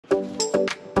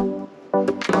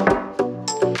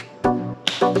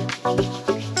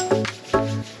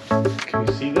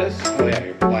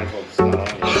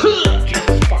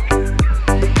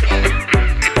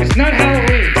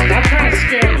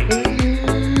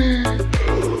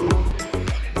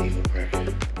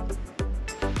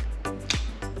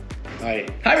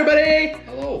Hi everybody!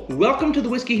 Hello. Welcome to the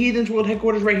Whiskey Heathens World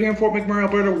Headquarters right here in Fort McMurray,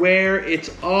 Alberta, where it's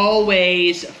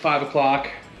always 5 o'clock.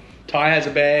 Ty has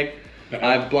a bag,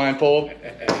 I have a blindfold.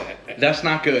 That's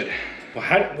not good. Well,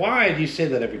 why do you say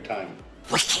that every time?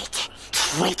 Wicked,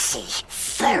 crazy,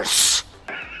 false.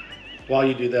 While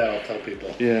you do that, I'll tell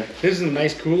people. Yeah. This is a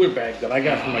nice cooler bag that I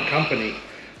got from my company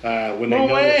when they No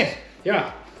noticed. way.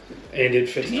 Yeah. And it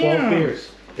fits 12 Yeah. beers.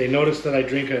 They noticed that I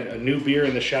drink a new beer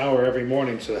in the shower every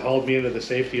morning, so they hauled me into the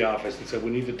safety office and said, we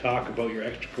need to talk about your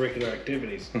extracurricular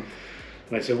activities. And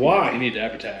I said, why? You need to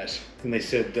advertise. And they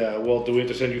said, well, do we have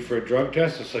to send you for a drug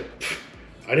test? It's like,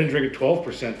 I didn't drink a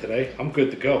 12% today. I'm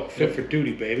good to go. Fit for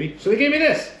duty, baby. So they gave me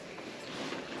this.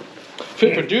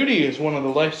 Fit for duty is one of the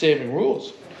life-saving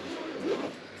rules.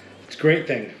 It's a great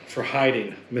thing for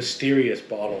hiding mysterious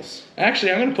bottles.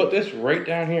 Actually, I'm going to put this right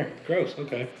down here. Gross,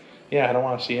 okay. Yeah, I don't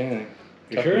want to see anything.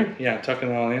 You sure? Yeah, tucking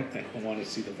it all in. I don't want to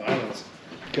see the violence.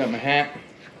 Got my hat.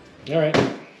 All right.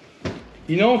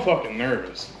 You know I'm fucking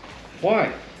nervous.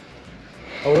 Why?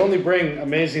 I would only bring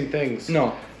amazing things.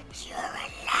 No. You're a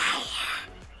liar.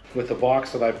 With a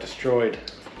box that I've destroyed.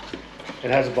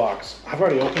 It has a box. I've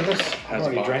already opened this. I've Has a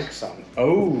already box. drank some.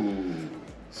 Oh.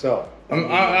 So.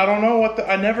 I don't know what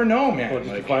I never know, man. Oh,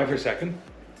 just be quiet for a second.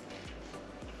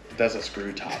 That's a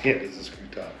screw top. It is a screw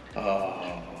top.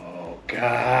 Oh,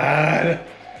 God.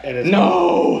 And it's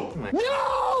No!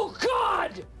 No,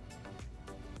 God!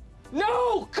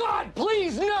 No, God,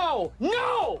 please, no!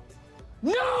 No!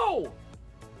 No!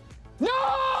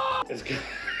 No!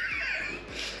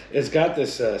 It's got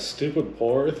this stupid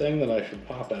pourer thing that I should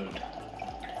pop out.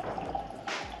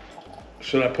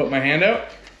 Should I put my hand out?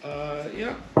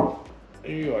 Yeah.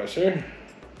 Here you are, sir.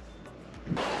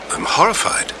 I'm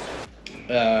horrified.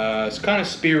 It's kind of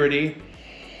spirity.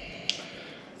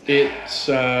 It's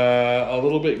a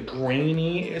little bit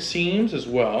grainy, it seems, as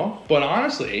well. But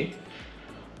honestly,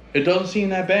 it doesn't seem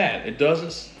that bad. It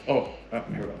doesn't. Oh, here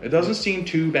we go. It doesn't seem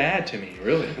too bad to me,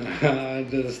 really.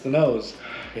 It's the nose.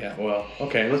 Yeah. Well,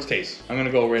 okay. Let's taste. I'm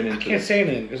gonna go right into. I can't say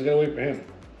anything because I gotta wait for him.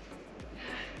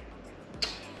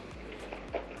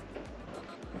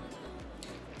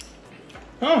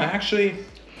 Oh, actually,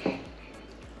 it's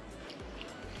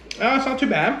not too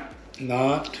bad.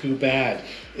 Not too bad.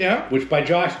 Yeah, Which by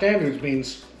Josh standards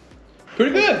means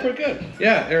pretty good. pretty good.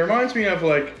 Yeah, it reminds me of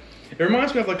like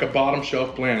a bottom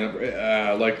shelf blend,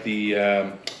 like the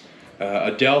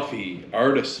Adelphi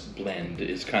Artist blend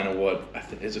is kind of what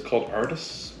is it called?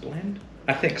 Artist blend?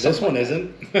 I think This something one like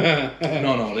isn't. that.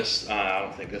 No, this I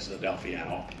don't think this is Adelphi at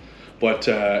all. But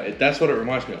that's what it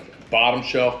reminds me of. Bottom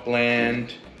shelf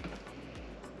blend,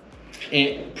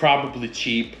 probably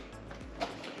cheap,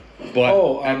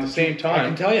 but at the same I can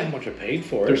time, tell you how much I paid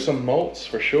for it. there's some malts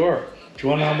for sure. Do you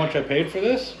want to know how much I paid for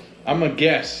this? I'm gonna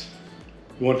guess.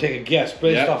 You want to take a guess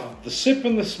based Yep. off of the sip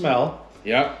and the smell?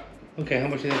 Yep, Okay, how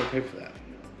much do you think I paid for that?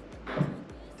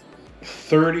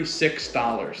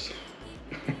 $36.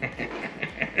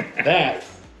 That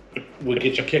would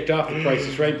get you kicked off the Price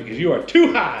is Right because you are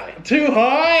too high. Too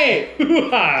high. Too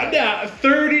high. Yeah,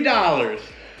 $30.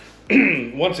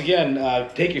 Once again,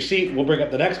 take your seat. We'll bring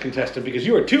up the next contestant because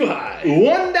you are too high. $1.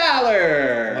 Well,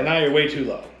 now you're way too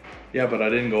low. Yeah, but I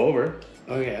didn't go over.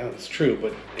 Oh yeah, that's true,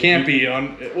 but Can't be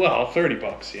on. Well,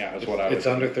 $30. Yeah, that's what I was. it's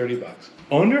under $30.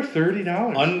 Under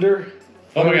 $30. Under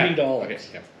Oh my God. $30. Okay.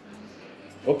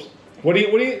 Yeah. Oops. What do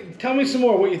you? Tell me some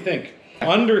more. What you think?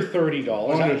 Under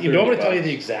 $30. Under You don't want to $30. tell you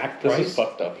the exact This price. is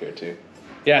fucked up here too.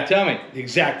 Yeah, tell me. The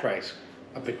exact price.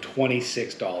 I paid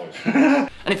 $26.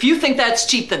 And if you think that's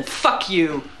cheap, then fuck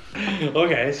you.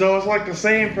 Okay, so it's like the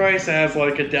same price as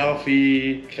like a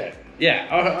Delphi. Okay. Yeah.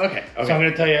 Okay. So I'm going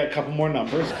to tell you a couple more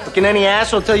numbers. Can any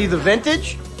asshole tell you the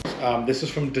vintage? This is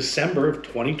from December of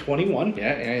 2021.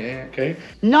 Yeah. Okay.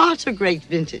 Not a great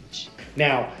vintage.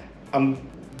 Now,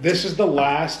 this is the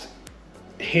last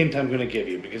hint I'm going to give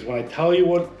you because when I tell you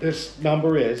what this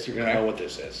number is, you're going to know what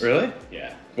this is. Really?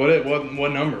 Yeah.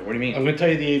 What number? What do you mean? I'm going to tell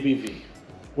you the ABV.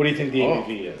 What do you think the Oh.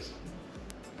 ABV is?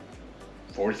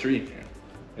 43. Yeah.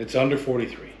 It's under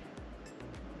 43.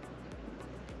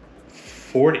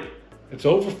 40. It's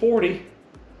over 40.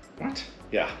 What?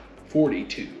 Yeah.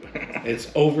 42. It's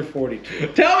over 42.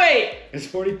 Tell me. It's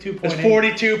 42.8. It's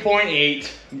 42.8.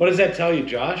 What does that tell you,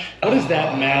 Josh? What does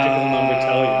that magical number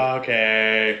tell you?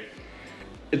 Okay.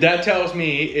 That tells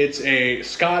me it's a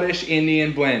Scottish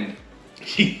Indian blend.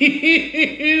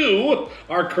 You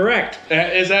are correct.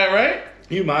 Is that right?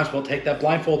 You might as well take that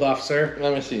blindfold off, sir.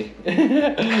 Let me see.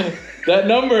 That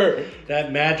number.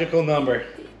 That magical number.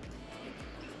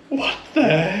 What the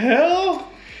hell?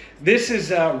 This is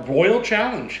Royal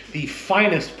Challenge, the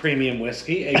finest premium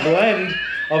whiskey, a blend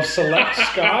of select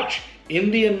Scotch,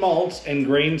 Indian malts and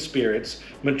grain spirits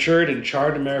matured in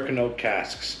charred American oak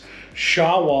casks.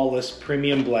 Shaw Wallace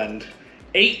Premium Blend,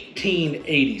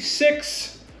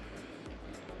 1886.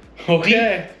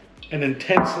 Okay. Deep and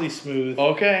intensely smooth.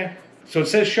 Okay. So it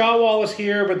says Shaw Wallace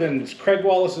here, but then it's Craig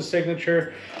Wallace's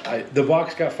signature. The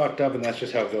box got fucked up, and that's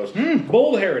just how it goes.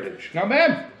 Bold heritage. Not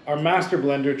bad. Our master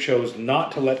blender chose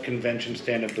not to let convention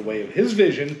stand in the way of his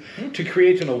vision to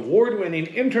create an award-winning,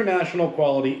 international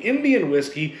quality Indian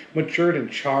whiskey matured in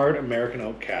charred American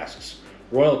oak casks.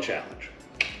 Royal Challenge.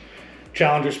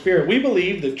 Challenger Spirit. We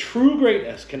believe that true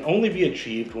greatness can only be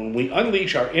achieved when we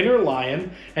unleash our inner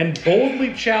lion and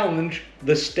boldly challenge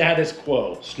the status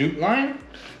quo. Snoot Lion?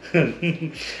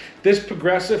 This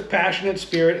progressive, passionate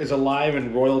spirit is alive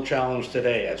in Royal Challenge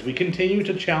today as we continue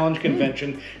to challenge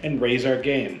convention and raise our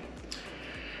game.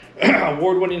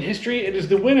 Award-winning history, it is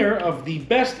the winner of the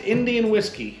Best Indian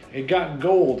Whiskey. It got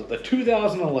gold at the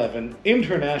 2011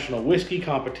 International Whiskey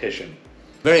Competition.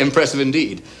 Very impressive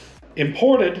indeed.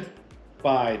 Imported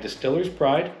by Distiller's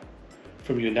Pride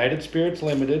from United Spirits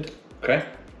Ltd, Okay.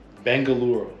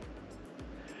 Bengaluru.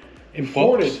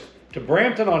 Imported Folks. to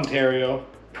Brampton, Ontario,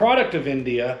 product of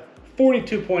India,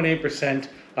 42.8%.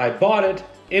 I bought it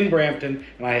in Brampton,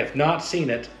 and I have not seen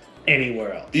it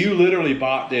anywhere else. You literally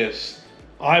bought this.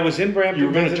 I was in Brampton You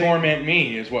were going to visiting, torment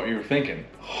me, is what you were thinking.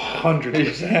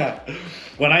 100%. Yeah.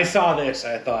 When I saw this,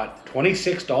 I thought,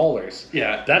 $26.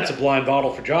 Yeah. That's a blind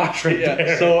bottle for Josh right Yeah,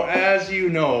 there. so as you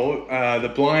know, the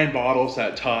blind bottles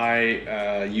that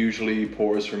Ty usually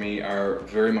pours for me are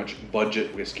very much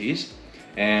budget whiskeys.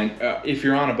 And if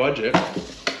you're on a budget,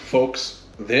 folks,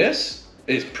 this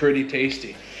is pretty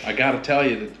tasty. I gotta tell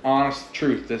you the honest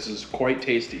truth, this is quite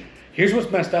tasty. Here's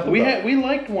what's messed up about it. We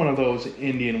liked one of those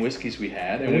Indian whiskeys we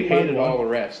had, and we didn't mind hated one. all the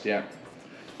rest, yeah.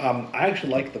 I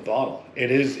actually like the bottle. It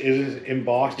is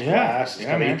embossed glass. It's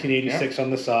yeah, got man. 1886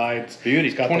 on the sides. Beauty.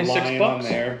 It's got 26 the lion bucks.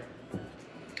 on there.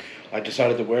 I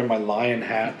decided to wear my lion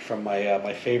hat from my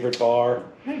my favorite bar.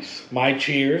 Nice. My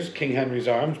Cheers, King Henry's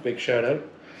Arms, big shout out.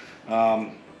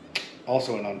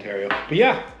 Also in Ontario. But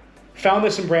yeah, found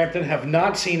this in Brampton. Have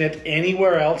not seen it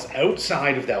anywhere else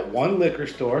outside of that one liquor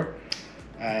store.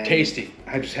 And Tasty.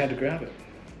 I just had to grab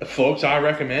it. Folks, I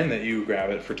recommend that you grab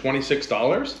it for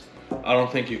 $26. I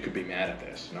don't think you could be mad at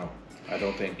this. No, I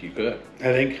don't think you could. I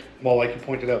think, well, like you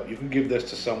pointed out, you can give this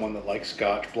to someone that likes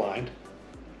Scotch blind.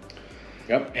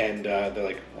 Yep. And they're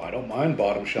like, well, I don't mind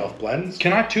bottom shelf blends.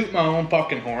 Can I toot my own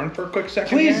fucking horn for a quick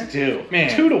second? Please here? do.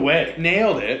 Man. Toot away.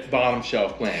 Nailed it. Bottom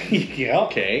shelf blend. Yeah.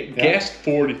 Okay. Yeah. Guessed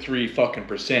 43 fucking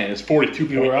percent. It's 42.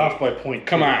 You were off by point.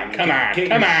 Come on. Come on. Get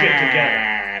Come your shit on.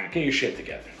 together. Get your shit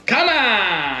together. Come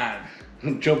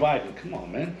on. Joe Biden, come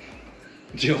on, man.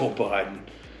 Joe Biden.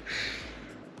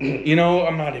 You know,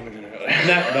 I'm not even gonna.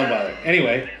 Nah, don't bother.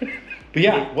 Anyway, but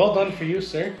yeah, well done for you,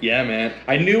 sir. Yeah, man.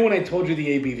 I knew when I told you the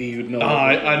ABV, you'd know.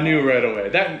 I knew right away.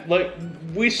 That, like,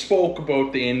 we spoke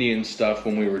about the Indian stuff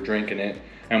when we were drinking it,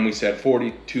 and we said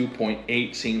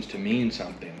 42.8 seems to mean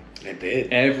something. It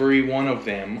did. Every one of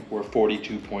them were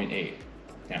 42.8.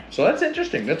 Yeah. So that's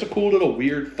interesting. That's a cool little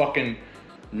weird fucking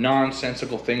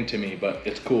nonsensical thing to me, but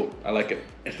it's cool. I like it.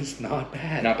 It's not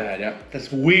bad. Not bad, yeah.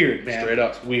 That's weird, man. Straight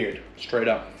up. It's weird. Straight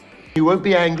up. You won't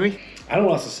be angry? I don't know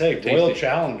what else to say. Tasty. Royal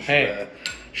Challenge. Hey.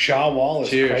 Shaw Wallace,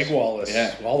 Cheers. Craig Wallace,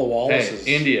 Yeah. all the Wallaces.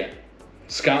 Hey, India,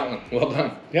 Scotland, well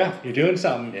done. Yeah, you're doing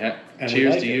something. Yeah. And we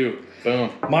Cheers like to it. you.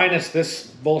 Boom. Minus this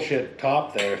bullshit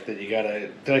top there that you gotta.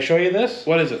 Did I show you this?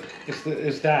 What is it?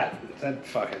 It's that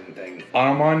fucking thing.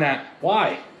 I'm on that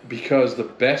Why? because the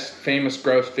best famous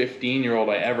grouse 15-year-old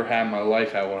I ever had in my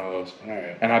life had one of those. All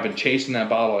right. And I've been chasing that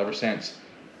bottle ever since.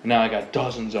 Now I got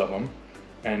dozens of them,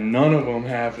 and none of them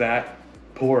have that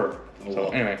pour. Oh, So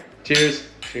well. anyway, cheers.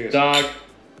 Cheers. Dog.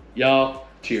 Y'all.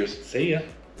 Cheers. See ya.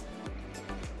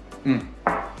 Not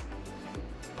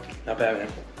bad,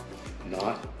 man.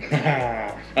 Not.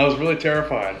 I was really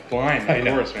terrified. Blind, I of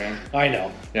know. course, man. I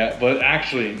know. Yeah, but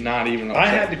actually not even I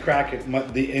upset. had to crack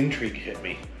it. The intrigue hit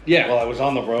me. Yeah. While I was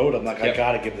on the road, I'm like, I Yep.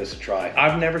 gotta give this a try.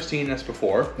 I've never seen this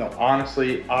before. No.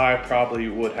 Honestly, I probably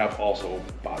would have also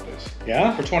bought this.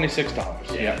 Yeah? For $26.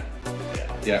 Yeah. Yeah.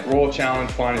 Yeah. Royal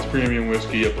Challenge Finest Premium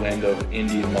Whiskey, a blend of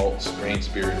Indian malts, grain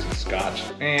spirits, and Scotch.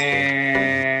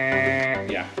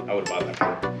 Yeah, I would buy that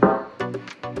for